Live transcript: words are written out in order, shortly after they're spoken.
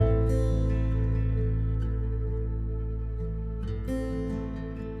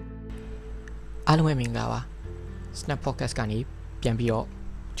အားလုံးပဲမင်္ဂလာပါ Snap Podcast ကနေပြန်ပြီးတော့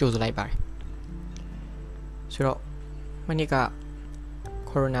ကြိုဆိုလိုက်ပါတယ်ဆိုတော့မနေ့က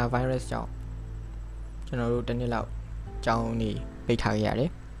Coronavirus ကြောင့်ကျွန်တော်တို့တစ်နှစ်လောက်ကြောင်းနေပိတ်ထားခဲ့ရတယ်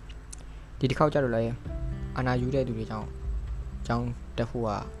ဒီတစ်ခေါက်ကျတော့လည်းအာဏာယူတဲ့သူတွေကြောင့်ကြောင်းတက်ဖို့က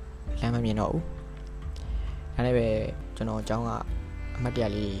လမ်းမမြင်တော့ဘူးဒါနဲ့ပဲကျွန်တော်ကြောင်းကအမှတ်တရ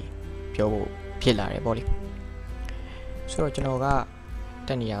လေးပြောဖို့ဖြစ်လာတယ်ပေါ့လေဆိုတော့ကျွန်တော်ကတ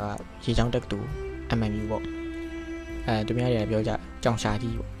က်နေရကရေချောင်းတက်တူ MMU ပေါ့သူများတွေပြောကြကြောင်ရှာ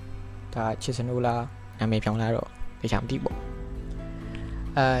ကြီးပေါ့ဒါချစ်စနိုးလားနာမည်ပြောင်းလာတော့သိချာမသိပေါ့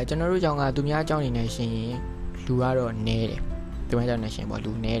ကျွန်တော်တို့ကြောင်ကသူများကြောင်နေနေရှင်လူကတော့နဲတယ်သူများကြောင်နေရှင်ပေါ့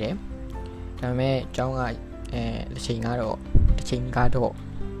လူနဲတယ်ဒါပေမဲ့ကြောင်ကတစ်ချိန်ကတော့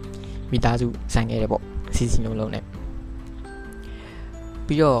မိသားစုဆိုင်ခဲ့တယ်ပေါ့စီစီလုံးလုံးနဲ့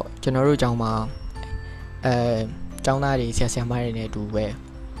ပြီးတော့ကျွန်တော်တို့ကြောင်မှာကျောင်းသားတွေဆရာဆရာမတွေနဲ့အတူပဲ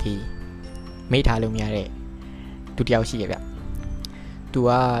ဒီမိထားလို့မရတဲ့သူတယောက်ရှိရဗျသူက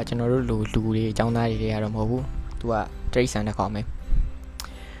ကျွန်တော်တို့လူတွေကျောင်းသားတွေကတော့မဟုတ်ဘူးသူကတရိတ်ဆန်တဲ့ကောင်ပဲ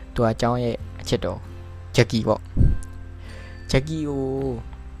သူကကျောင်းရဲ့အချစ်တော်ဂျက်ကီပေါ့ဂျက်ကီကို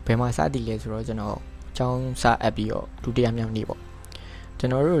ဘယ်မှာစတည်လဲဆိုတော့ကျွန်တော်ကျောင်းစအပ်ပြီးတော့ဒုတိယမြောက်နေ့ပေါ့ကျွ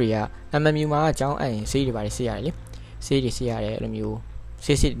န်တော်တို့တွေက MMU မှာကျောင်းအဲ့ရင်ဆေးတွေပါတယ်ဆေးရတယ်လေဆေးတွေဆေးရတယ်အဲ့လိုမျိုး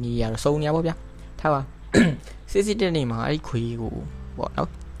ဆေးစစ်နီးရတော့စုံနေရပေါ့ဗျထားပါစစ်စစ်တဲ့နေမှာအဲ့ခွေးကိုပေါ့နော်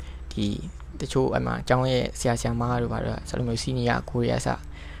ဒီတချို့အမှအကြောင်းရဲ့ဆရာဆရာမတို့ပါတော့ဆိုလိုမျိုးစီနီယာကိုရီးယားစ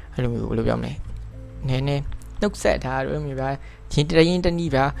အဲ့လိုမျိုးဘယ်လိုပြောမလဲနည်းနှုတ်ဆက်ထားတော့မျိုးဗျာချင်းတရင်တန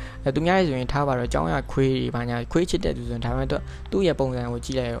ည်းဗျာသူများရဲ့ဆိုရင်ထားပါတော့အကြောင်းရခွေးတွေဘာညာခွေးချစ်တဲ့သူဆိုရင်ဒါမှတော့သူ့ရဲ့ပုံစံကိုကြ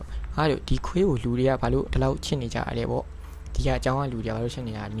ည့်လိုက်တော့ဟာလို့ဒီခွေးကိုလူတွေကဘာလို့ဒီလောက်ချစ်နေကြရတယ်ပေါ့ဒီကအကြောင်းကလူတွေကဘာလို့ချစ်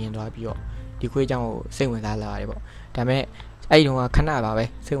နေတာမြင်သွားပြီးတော့ဒီခွေးအကြောင်းကိုစိတ်ဝင်စားလာရတယ်ပေါ့ဒါပေမဲ့အဲ့ဒီတော့ခဏပါပဲ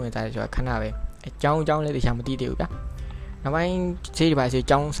စိတ်ဝင်စားတယ်ဆိုတာခဏပဲအကြောင်းလည်းတရားမသိသေးဘူးဗျာနောက်ပိုင်းဈေးတွေပါစေအ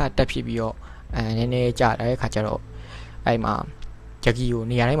ကြောင်းစတက်ဖြစ်ပြီးတော့နည်းနည်းကြာတဲ့ခါကျတော့အဲ့မှာဂျက်ကီကို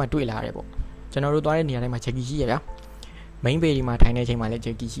နေရာတိုင်းမှာတွေ့လာရတယ်ပေါ့ကျွန်တော်တို့သွားတဲ့နေရာတိုင်းမှာဂျက်ကီရှိရဗျာ main page ဒီမှာထိုင်တဲ့အချိန်မှာလည်းဂျ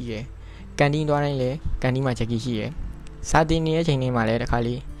က်ကီရှိရယ်ကန်တင်းသွားတိုင်းလည်းကန်တင်းမှာဂျက်ကီရှိရယ်စာတင်နေတဲ့အချိန်တွေမှာလည်းတစ်ခါ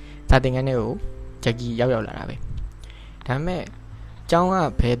လေးစာတင်ခန်းထဲကိုဂျက်ကီရောက်လာတာပဲဒါပေမဲ့အကြောင်းက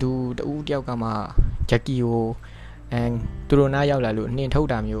ဘယ်သူတူတယောက်ကမှဂျက်ကီကိုသူတို့နားရောက်လာလို့နှင်ထုတ်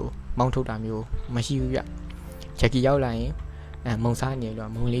တာမျိုးမောင်းထုတ်တာမျိုးမရှိဘူးဗျဂျက်ကီရောက်လာရင်မုံစားနေလို့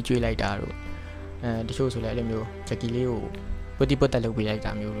မုံလေးကျွေးလိုက်တာတို့တချို့ဆိုလည်းအဲ့လိုမျိုးဂျက်ကီလေးကိုပုတ်တက်လုပ်ပေးလိုက်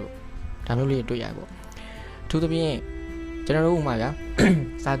တာမျိုးတို့ဒါမျိုးလေးတွေ့ရပေါ့အထူးသဖြင့်ကျွန်တော်တို့ဥမာဗျာ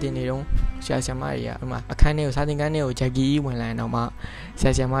စာတင်နေတော့ဆရာဆရာမတွေကဥမာအခန်းထဲကိုစာတင်ခန်းထဲကိုဂျက်ကီဝင်လာရင်တော့မှဆ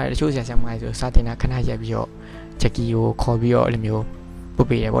ရာဆရာမတွေတချို့ဆရာဆရာမတွေဆိုစာတင်တာခဏရက်ပြီးတော့ဂျက်ကီကိုခေါ်ပြီးတော့အဲ့လိုမျိုးပုတ်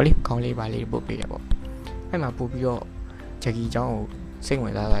ပေးတယ်ပေါ့လေခေါင်းလေးပါလေးပုတ်ပေးတယ်ပေါ့အဲ့မှာပို့ပြီးတော့ဂျက်ကီအကြောင်းကိုစိတ်ဝ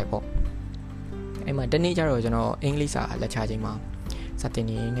င်စားလိုက်ပေါ့အဲ့မှာတနေ့ကျတော့ကျွန်တော်အင်္ဂလိပ်စာလက်ချချိန်မှာစာတင်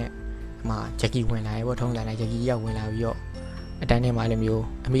နေနဲ့အမှဂျက်ကီဝင်လာရေပေါ့ထုံးလာလိုက်ဂျက်ကီရောက်ဝင်လာပြီးတော့အတန်းထဲမှာလည်းမျိုး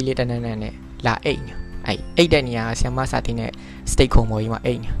အမီလေးတန်းနဲ့လာအိတ်အိတ်တဲ့နေရာဆ iam မစာတင်တဲ့ state ခုံပေါ်ကြီးမှာ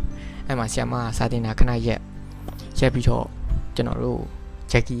အိတ်နေအဲ့မှာဆ iam မစာတင်တာခဏရက်ပြီးတော့ကျွန်တော်တို့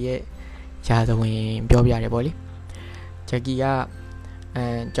ဂျက်ကီရဲ့ရာဇဝင်ပြောပြရတယ်ပေါ့လေဂျက်ကီက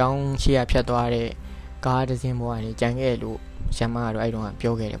ကျောင်းရှေ့ကဖြတ်သွားတဲ့ကားတစ်စင်းပေါ်ကနေကြံခဲ့လို့ဆ iam မကတော့အဲ့တုန်းက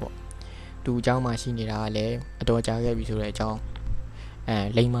ပြောခဲ့တယ်ပေါ့သူအကြောင်းမှရှိနေတာကလည်းအတော်ကြာခဲ့ပြီဆိုတဲ့အကြောင်း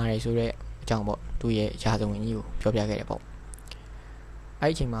လိမ္မာတယ်ဆိုတဲ့အကြောင်းပေါ့သူရဲ့ရာဇဝင်ကြီးကိုပြောပြခဲ့တယ်ပေါ့အဲ့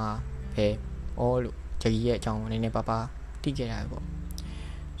ဒီအချိန်မှာပဲအော်လို့ဂျက်ကီရဲ့အကြောင်းနည်းနည်းပါးသိခဲ့တာပေါ့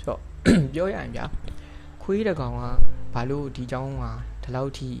ဆိုတော့ပြောရရင်ဗျာခွေးတကောင်ကဘာလို့ဒီအကြောင်းမှာဒီလော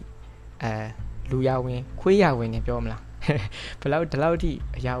က်ထိလူရဝင်ခွေးရဝင်နေပြောမလားဘယ်လောက်ဒီလောက်ထိ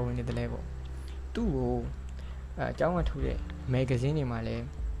အရာဝင်နေတယ်လဲပေါ့သူ့ကိုအကြောင်းကထူတဲ့မဂ္ဂဇင်းတွေမှာလည်း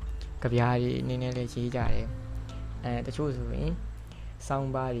ကြပြားတွေနည်းနည်းလေးရေးကြတယ်တချို့ဆိုရင်စော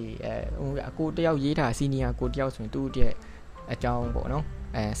င်းပါးတွေအကိုတယောက်ရေးထားစီနီယာကိုတယောက်ဆိုရင်သူ့ရဲ့အကြောင်းပေါ့နော်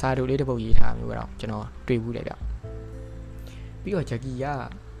စာတူလေးတစ်ပုဒ်ရေးထားမျိုးတော့ကျွန်တော်တွေ့ဘူးလေဗျပြီးတော့ဂျက်ကီက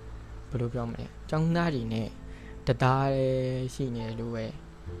ဘယ်လိုပြောမလဲចောင်းသားတွေနဲ့တသားရှိနေလို့ပဲ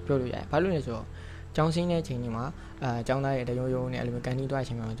ပြောလို့ရတယ်ဘာလို့လဲဆိုတော့ចောင်းစင်းတဲ့ချိန်တွေမှာចောင်းသားရဲ့တရုံနဲ့အဲ့လိုကန်တီးသွားတဲ့အ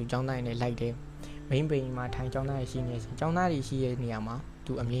ချိန်မှာသူចောင်းသားတွေနဲ့လိုက်တယ် main page မှာထိုင်ចောင်းသားတွေရှိနေចောင်းသားတွေရှိရဲ့နေရာမှာ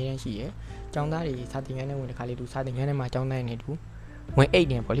သူအမြဲတမ်းရှိရယ်ចောင်းသားတွေစာသင်ခန်းထဲဝင်တဲ့ခါလေးသူစာသင်ခန်းထဲမှာចောင်းသားတွေနဲ့သူဝင်အိတ်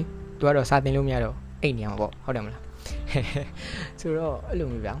နေပေါ့လေသူကတော့စာသင်လို့မရတော့အိတ်နေမှာပေါ့ဟုတ်တယ်မလားဆိုတော့အဲ့လို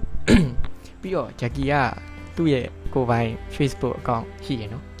မျိုးဗျာပြီးတော့ဂျက်ကီကသူ့ရဲ့ကိုယ်ပိုင် Facebook account ရှိရ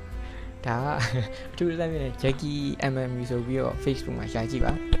နော်ဒါကအထူးသဖြင့်ဂျက်ကီ MMU ဆိုပြီးတော့ Facebook မှာရှာကြည့်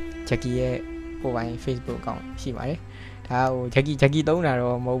ပါဂျက်ကီရဲ့ကိုယ်ပိုင် Facebook account ရှိပါတယ်ဒါဟိုဂျက်ကီသုံးတာ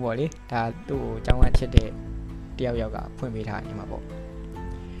တော့မဟုတ်ပါလေဒါသူ့ကိုအကြောင်းအချစ်တဲ့တယောက်ကဖွင့်ပေးထားနေမှာပေါ့ဒါ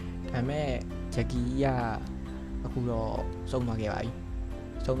ပေမဲ့ဂျက်ကီကအခုတော့ဆုံးသွားခဲ့ပါပြီ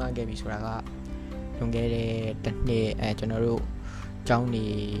ဆိုတာက လွန်ခဲ့တဲ့တစ်နှစ်ကျွန်တော်တို့ကျောင်းနေ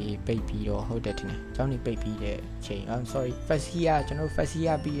ပိတ်ပြီးတော့ဟုတ်တယ်ထင်တယ်ကျောင်းနေပိတ်ပြီးတဲ့ချိန် sorry first year ကျွန်တော် first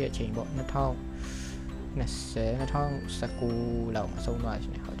year ပြီးတဲ့ချိန်ပေါ့2019လောက်အဆုံးသွားရှ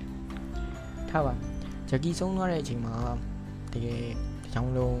င်ဟုတ်တယ်ထားပါဂျက်ကီဆုံးသွားတဲ့အချိန်မှာတကယ်ကျော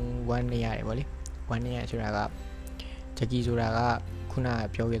င်းလုံး1နေရတယ်ဗောလေ1နေရဆိုတာကဂျက်ကီဆိုတာကခုနက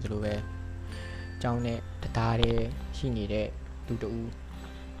ပြောခဲ့သလိုပဲကျောင်းနဲ့တသားတည်းရှိနေတဲ့လူတူ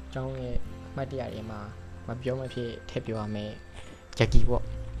ကျောင်းရဲ့အမှတ်တရတွေမှာမပြောမဖြစ်ထည့်ပြောရမယ်ဂျက်ကီပေါ့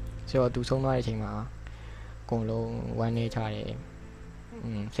ဆိုတော့သူဆုံးသွားတဲ့အချိန်မှာအကုန်လုံးဝမ်းနေကြတယ်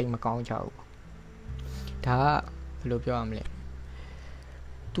စိတ်မကောင်းကြဘူးဒါကဘယ်လိုပြောရမလဲ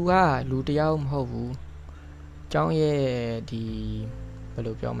သူကလူတယောက်မဟုတ်ဘူးကျောင်းရဲ့ဒီဘယ်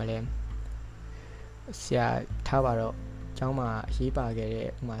လိုပြောမလဲဆရာထားပါတော့ကျောင်းမှာအရေးပါခဲ့တဲ့ဥ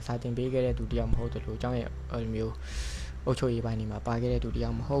မာစာတင်ပေးခဲ့တဲ့သူတယောက်မဟုတ်တယ်လို့ကျောင်းရဲ့မျိုးအုပ်ချုပ်ရေးပိုင်းနေမှာပါခဲ့တဲ့သူတ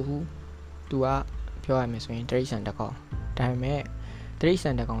ယောက်မဟုတ်ဘူးသူကပြောရမယ်ဆိုရင်တရိတ်ဆန်တကောင်ဒါပေမဲ့တရိတ်ဆ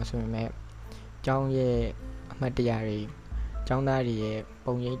န်တကောင်ဆိုရင်ကျောင်းရဲ့အမှတ်တရတွေကျောင်းသားတွေရဲ့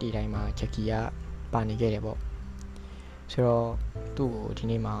ပုံရိပ်တွေတိုင်းမှာဂျက်ကီကပါနေခဲ့တယ်ပေါ့ဆိုတော့သူ့ကိုဒီ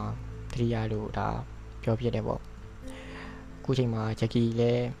နေ့မှာတတိယလို့ဒါပြောပြတယ်ပေါ့အခုချိန်မှာဂျက်ကီလ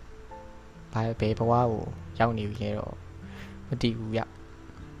ည်းဘယ်ဘဝကိုရောက်နေပြီလဲတော့မသိဘူးရဒါ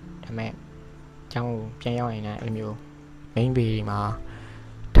ပေမဲ့ကျောင်းကိုပြန်ရောက်ရင်လည်းအဲ့လိုမျိုး main bay မှာ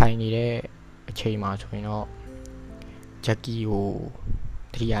ထိုင်နေတဲ့အချိန်မှာဆိုရင်တော့ဂျက်ကီကို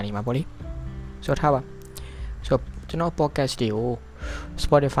တတိယနေမှာပေါ့လေဆိုတော့ထားပါဆိုတော့ကျွန်တော် podcast တွေကို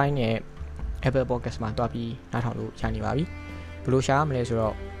Spotify နဲ့ Apple Podcast မှာတွားပြီးနားထောင်လို့ရနေပါပြီဘယ်လိုရှာရမလဲဆို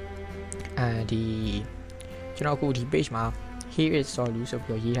တော့ဒီကျွန်တော်အခုဒီ page မှာ Here is Solu ဆို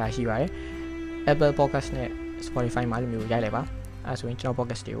ပြီးရေးထားရှိပါတယ် Apple Podcast နဲ့ Spotify မှာလိုမျိုးရိုက်လိုက်ပါအဲဆိုရင်ကျွန်တော်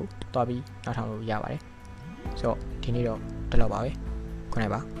podcast တွေကိုတွားပြီးနားထောင်လို့ရပါတယ်ဆိုတော့ဒီနေ့တော့ဒီလောက်ပါပဲခုနက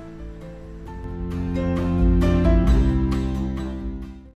ပါ